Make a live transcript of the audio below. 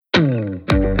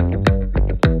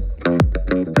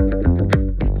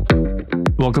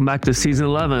Welcome back to Season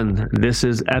 11. This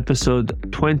is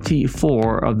episode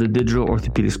 24 of the Digital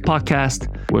Orthopedics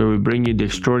Podcast, where we bring you the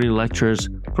extraordinary lectures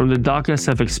from the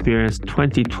DOCSF Experience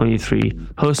 2023,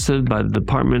 hosted by the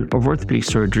Department of Orthopedic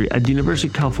Surgery at the University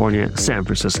of California, San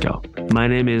Francisco. My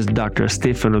name is Dr.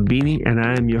 Stefano Bini, and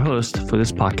I am your host for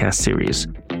this podcast series.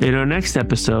 In our next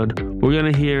episode, we're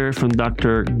going to hear from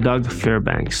Dr. Doug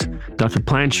Fairbanks. Dr.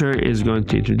 Plancher is going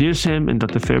to introduce him, and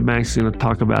Dr. Fairbanks is going to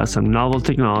talk about some novel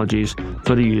technologies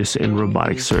for the use in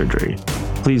robotic surgery.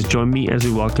 Please join me as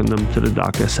we welcome them to the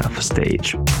DOCSF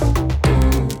stage.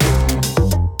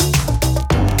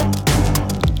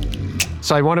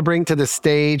 So I want to bring to the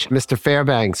stage Mr.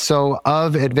 Fairbanks,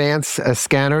 of Advanced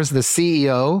Scanners, the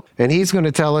CEO, and he's going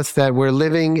to tell us that we're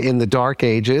living in the dark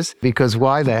ages, because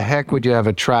why the heck would you have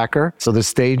a tracker? So the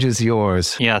stage is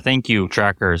yours. Yeah, thank you.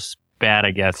 Trackers. Bad,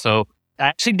 I guess. So I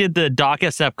actually did the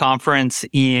DOCSF conference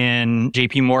in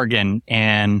JP Morgan,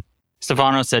 and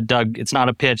Stefano said, Doug, it's not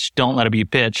a pitch. Don't let it be a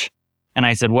pitch. And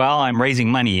I said, well, I'm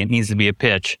raising money. It needs to be a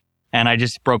pitch. And I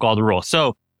just broke all the rules.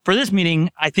 So for this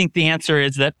meeting, I think the answer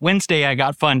is that Wednesday I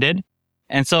got funded.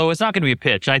 And so it's not going to be a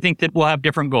pitch. I think that we'll have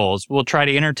different goals. We'll try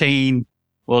to entertain.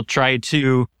 We'll try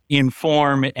to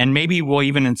inform, and maybe we'll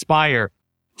even inspire.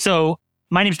 So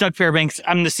my name is Doug Fairbanks.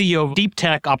 I'm the CEO of Deep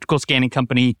Tech Optical Scanning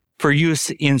Company for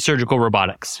use in surgical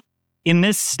robotics. In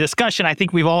this discussion, I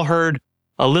think we've all heard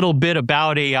a little bit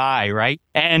about AI, right?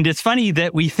 And it's funny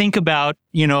that we think about,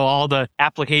 all the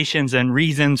applications and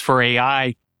reasons for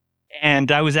AI.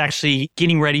 And I was actually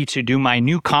getting ready to do my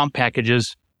new comp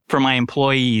packages for my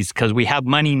employees, because we have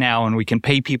money now and we can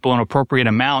pay people an appropriate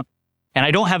amount. And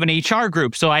I don't have an HR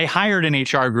group, so I hired an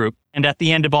HR group. And at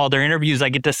the end of all their interviews, I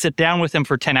get to sit down with them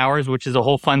for 10 hours, which is a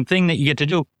whole fun thing that you get to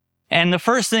do. And the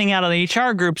first thing out of the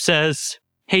HR group says,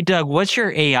 hey, Doug, what's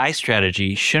your AI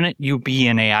strategy? Shouldn't you be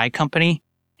an AI company?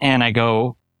 And I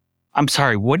go, I'm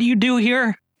sorry, what do you do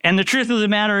here? And the truth of the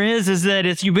matter is that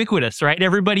it's ubiquitous, right?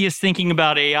 Everybody is thinking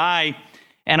about AI.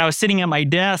 And I was sitting at my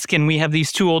desk, and we have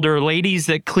these two older ladies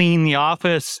that clean the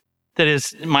office.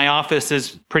 My office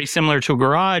is pretty similar to a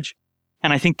garage.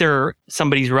 And I think they're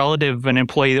somebody's relative, an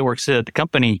employee that works at the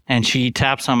company. And she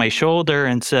taps on my shoulder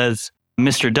and says,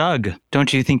 Mr. Doug,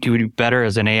 don't you think you would be better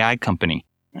as an AI company?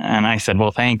 And I said,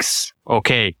 well, thanks.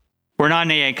 Okay. We're not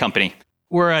an AI company.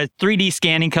 We're a 3D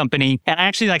scanning company. And I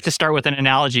actually like to start with an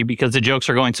analogy because the jokes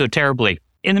are going so terribly.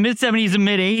 In the mid-70s and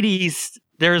mid-80s,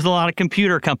 there was a lot of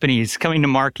computer companies coming to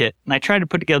market. And I tried to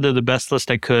put together the best list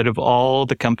I could of all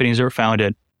the companies that were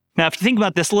founded. Now, if you think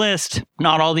about this list,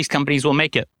 not all these companies will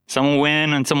make it. Some will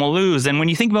win and some will lose. And when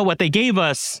you think about what they gave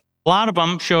us, a lot of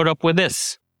them showed up with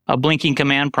this, a blinking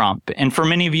command prompt. And for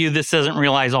many of you, this doesn't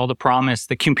realize all the promise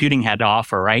that computing had to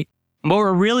offer, right? And what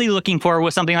we're really looking for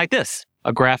was something like this.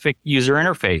 A graphic user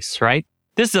interface, right?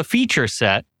 This is a feature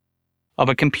set of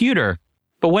a computer.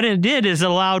 But what it did is it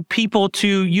allowed people to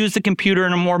use the computer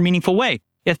in a more meaningful way.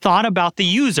 It thought about the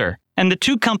user. And the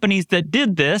two companies that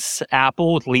did this,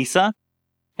 Apple with Lisa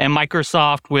and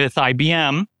Microsoft with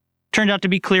IBM, turned out to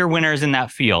be clear winners in that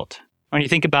field. When you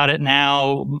think about it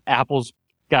now, Apple's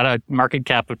got a market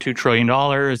cap of $2 trillion and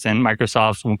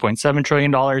Microsoft's $1.7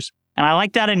 trillion. And I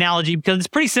like that analogy because it's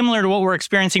pretty similar to what we're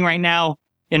experiencing right now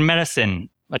in medicine,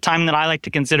 a time that I like to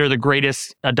consider the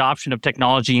greatest adoption of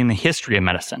technology in the history of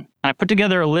medicine. I put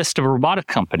together a list of robotic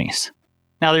companies.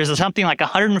 Now, there's something like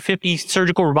 150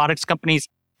 surgical robotics companies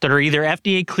that are either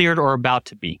FDA cleared or about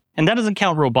to be. And that doesn't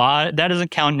count that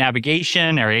doesn't count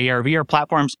navigation or AR/VR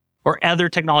platforms or other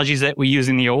technologies that we use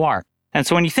in the OR. And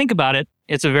so when you think about it,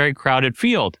 it's a very crowded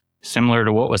field, similar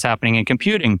to what was happening in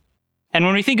computing. And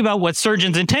when we think about what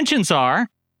surgeons' intentions are,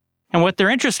 and what their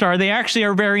interests are, they actually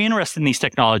are very interested in these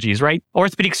technologies, right?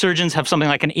 Orthopedic surgeons have something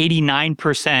like an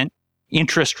 89%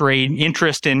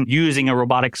 interest in using a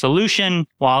robotic solution,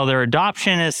 while their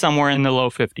adoption is somewhere in the low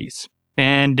 50s.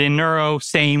 And in neuro,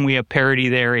 same, we have parity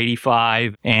there,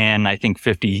 85, and I think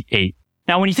 58.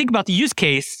 Now, when you think about the use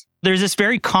case, there's this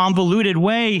very convoluted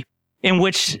way in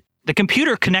which the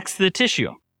computer connects to the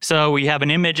tissue. So we have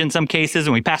an image in some cases,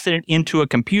 and we pass it into a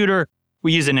computer.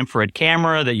 We use an infrared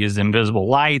camera that uses invisible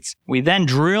lights. We then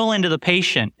drill into the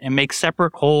patient and make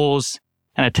separate holes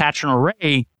and attach an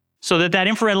array so that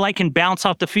infrared light can bounce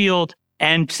off the field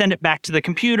and send it back to the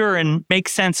computer and make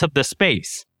sense of the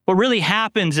space. What really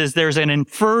happens is there's an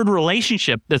inferred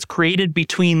relationship that's created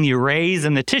between the arrays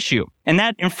and the tissue. And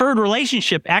that inferred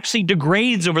relationship actually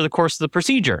degrades over the course of the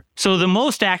procedure. So the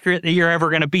most accurate that you're ever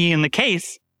going to be in the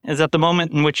case is at the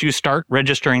moment in which you start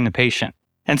registering the patient.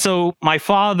 And so my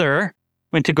father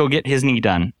went to go get his knee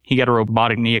done. He got a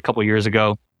robotic knee a couple of years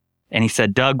ago. And he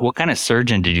said, Doug, what kind of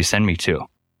surgeon did you send me to?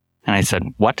 And I said,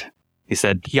 what? He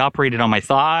said, he operated on my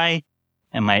thigh,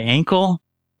 and my ankle.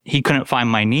 He couldn't find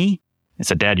my knee. I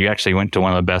said, Dad, you actually went to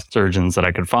one of the best surgeons that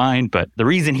I could find. But the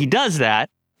reason he does that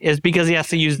is because he has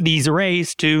to use these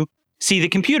arrays to see the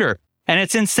computer. And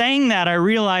it's in saying that I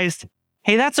realized,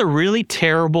 hey, that's a really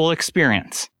terrible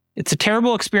experience. It's a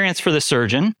terrible experience for the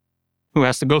surgeon who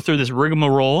has to go through this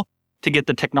rigmarole to get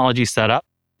the technology set up.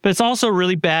 But it's also a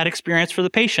really bad experience for the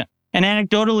patient. And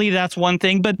anecdotally, that's one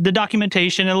thing, but the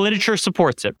documentation and literature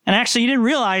supports it. And actually, you didn't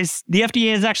realize the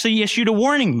FDA has actually issued a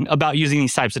warning about using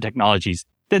these types of technologies,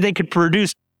 that they could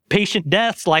produce patient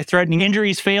deaths, life-threatening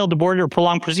injuries, failed, aborted, or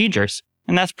prolonged procedures.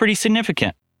 And that's pretty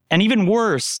significant. And even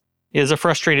worse is a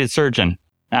frustrated surgeon.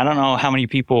 I don't know how many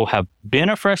people have been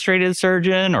a frustrated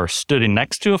surgeon or stood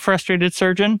next to a frustrated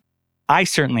surgeon. I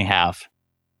certainly have.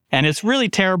 And it's really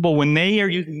terrible when they are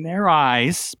using their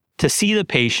eyes to see the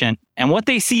patient, and what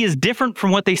they see is different from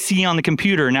what they see on the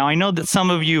computer. Now, I know that some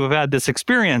of you have had this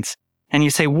experience, and you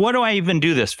say, what do I even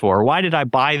do this for? Why did I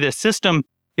buy this system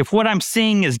if what I'm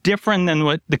seeing is different than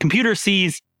what the computer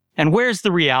sees? And where's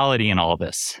the reality in all of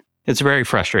this? It's very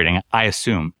frustrating, I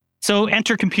assume. So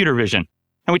enter computer vision.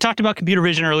 And we talked about computer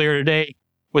vision earlier today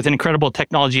with an incredible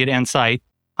technology at Insight.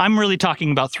 I'm really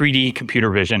talking about 3D computer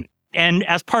vision. And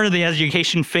as part of the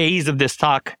education phase of this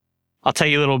talk, I'll tell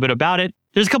you a little bit about it.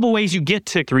 There's a couple ways you get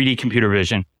to 3D computer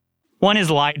vision. One is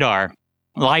LiDAR.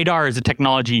 LiDAR is a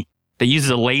technology that uses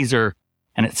a laser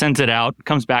and it sends it out,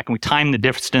 comes back, and we time the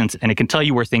distance, and it can tell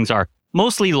you where things are.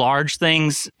 Mostly large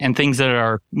things and things that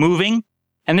are moving.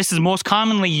 And this is most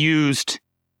commonly used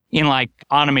in like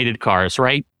automated cars,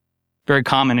 right? Very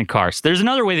common in cars. There's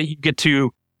another way that you get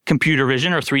to computer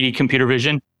vision or 3D computer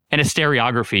vision, and it's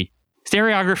stereography.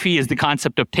 Stereography is the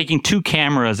concept of taking two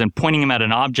cameras and pointing them at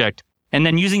an object and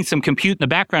then using some compute in the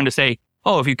background to say,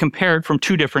 oh, if you compare it from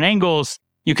two different angles,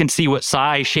 you can see what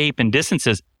size, shape, and distance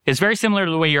is. It's very similar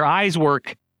to the way your eyes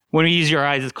work. When we use your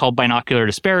eyes, it's called binocular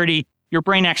disparity. Your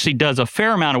brain actually does a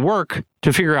fair amount of work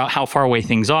to figure out how far away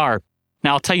things are.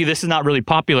 Now, I'll tell you, this is not really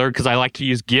popular because I like to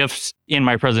use GIFs in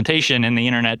my presentation, and the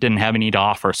internet didn't have any to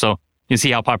offer. So you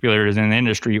see how popular it is in the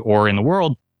industry or in the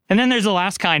world. And then there's the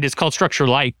last kind. It's called structured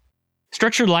light.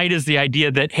 Structured light is the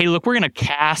idea that, hey, look, we're going to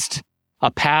cast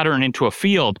a pattern into a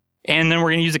field, and then we're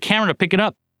going to use a camera to pick it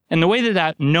up. And the way that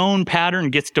that known pattern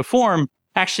gets to form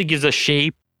actually gives us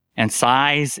shape and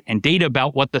size and data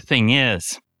about what the thing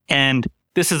is. And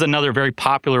this is another very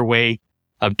popular way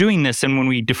of doing this. And when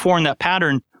we deform that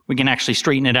pattern, we can actually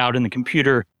straighten it out in the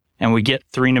computer and we get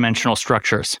three-dimensional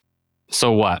structures.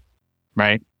 So what,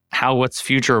 right? What's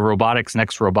future of robotics,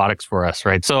 next robotics for us,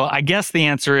 right? So I guess the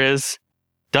answer is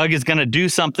Doug is going to do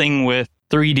something with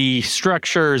 3D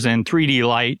structures and 3D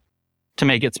light to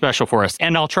make it special for us.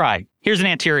 And I'll try. Here's an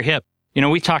anterior hip.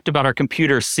 We talked about our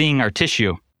computer seeing our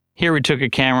tissue. Here we took a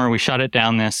camera, we shot it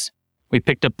down this, we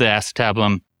picked up the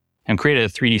acetabulum and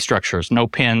created 3D structures, no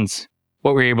pins.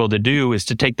 What we're able to do is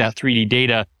to take that 3D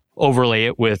data, overlay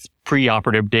it with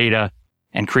preoperative data,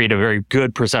 and create a very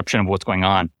good perception of what's going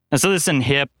on. And so this is in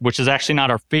hip, which is actually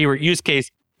not our favorite use case.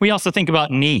 We also think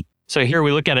about knee. So here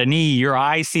we look at a knee, your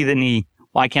eyes see the knee.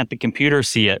 Why can't the computer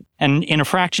see it? And in a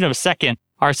fraction of a second,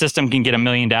 our system can get 1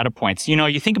 million data points.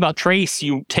 You think about trace,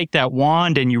 you take that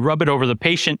wand and you rub it over the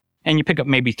patient and you pick up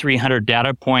maybe 300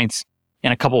 data points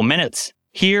in a couple of minutes.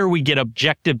 Here we get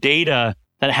objective data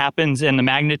that happens in the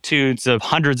magnitudes of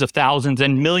hundreds of thousands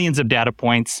and millions of data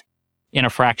points in a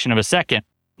fraction of a second.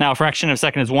 Now, a fraction of a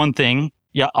second is one thing.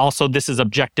 Yeah, also this is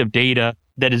objective data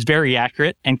that is very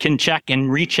accurate and can check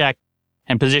and recheck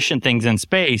and position things in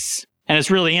space. And it's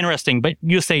really interesting, but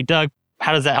you say, Doug,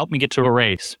 how does that help me get to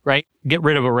arrays, right? Get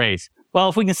rid of arrays. Well,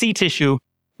 if we can see tissue,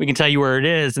 we can tell you where it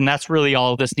is, and that's really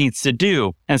all this needs to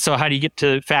do. And so how do you get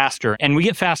to faster? And we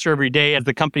get faster every day as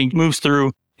the company moves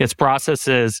through its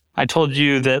processes. I told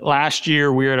you that last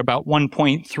year we were at about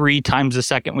 1.3 times a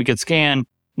second we could scan.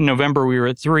 In November, we were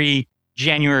at 3.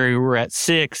 January, we were at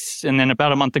 6. And then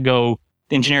about a month ago,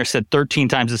 the engineer said 13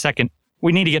 times a second.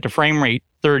 We need to get to frame rate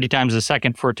 30 times a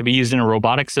second for it to be used in a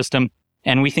robotic system.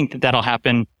 And we think that that'll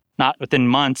happen not within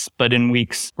months, but in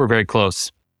weeks. We're very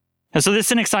close. And so this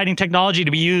is an exciting technology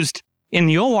to be used in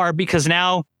the OR because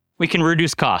now we can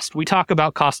reduce cost. We talk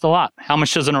about cost a lot. How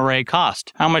much does an array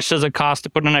cost? How much does it cost to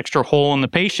put an extra hole in the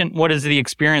patient? What is the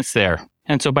experience there?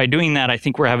 And so by doing that, I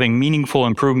think we're having meaningful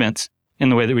improvements in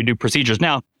the way that we do procedures.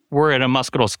 Now, we're at a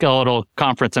musculoskeletal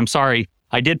conference. I'm sorry.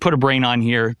 I did put a brain on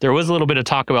here. There was a little bit of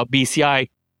talk about BCI.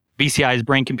 BCI is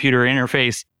brain-computer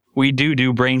interface. We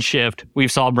do brain shift.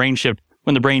 We've solved brain shift.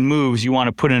 When the brain moves, you want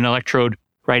to put an electrode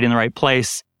right in the right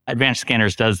place. Advanced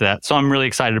Scanners does that. So I'm really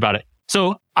excited about it.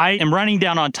 So I am running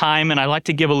down on time, and I like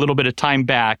to give a little bit of time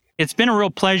back. It's been a real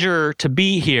pleasure to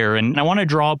be here, and I want to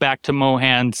draw back to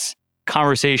Mohan's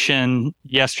conversation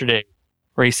yesterday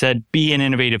where he said, be an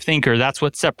innovative thinker. That's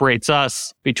what separates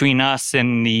us between us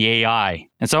and the AI.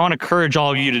 And so I want to encourage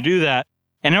all of you to do that.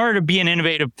 And in order to be an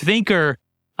innovative thinker,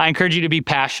 I encourage you to be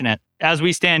passionate. As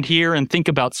we stand here and think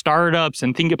about startups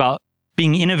and think about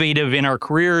being innovative in our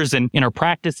careers and in our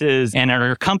practices and in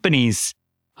our companies,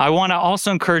 I want to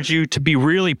also encourage you to be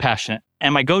really passionate.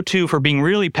 And my go-to for being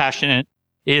really passionate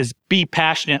is be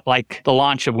passionate like the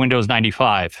launch of Windows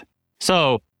 95.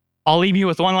 So I'll leave you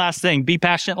with one last thing. Be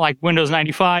passionate like Windows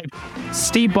 95.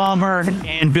 Steve Ballmer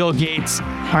and Bill Gates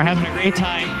are having a great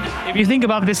time. If you think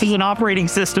about this as an operating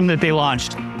system that they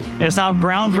launched, it's not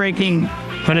groundbreaking,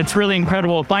 but it's really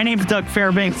incredible. My name's Doug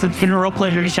Fairbanks. It's been a real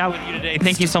pleasure to chat with you today.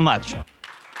 Thank you so much.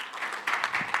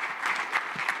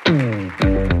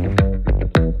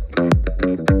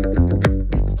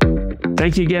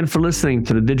 Thank you again for listening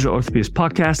to the Digital Orthopedics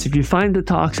Podcast. If you find the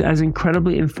talks as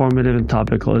incredibly informative and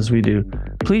topical as we do,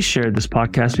 please share this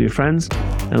podcast with your friends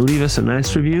and leave us a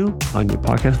nice review on your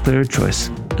podcast player of choice.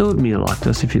 It would mean a lot to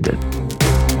us if you did.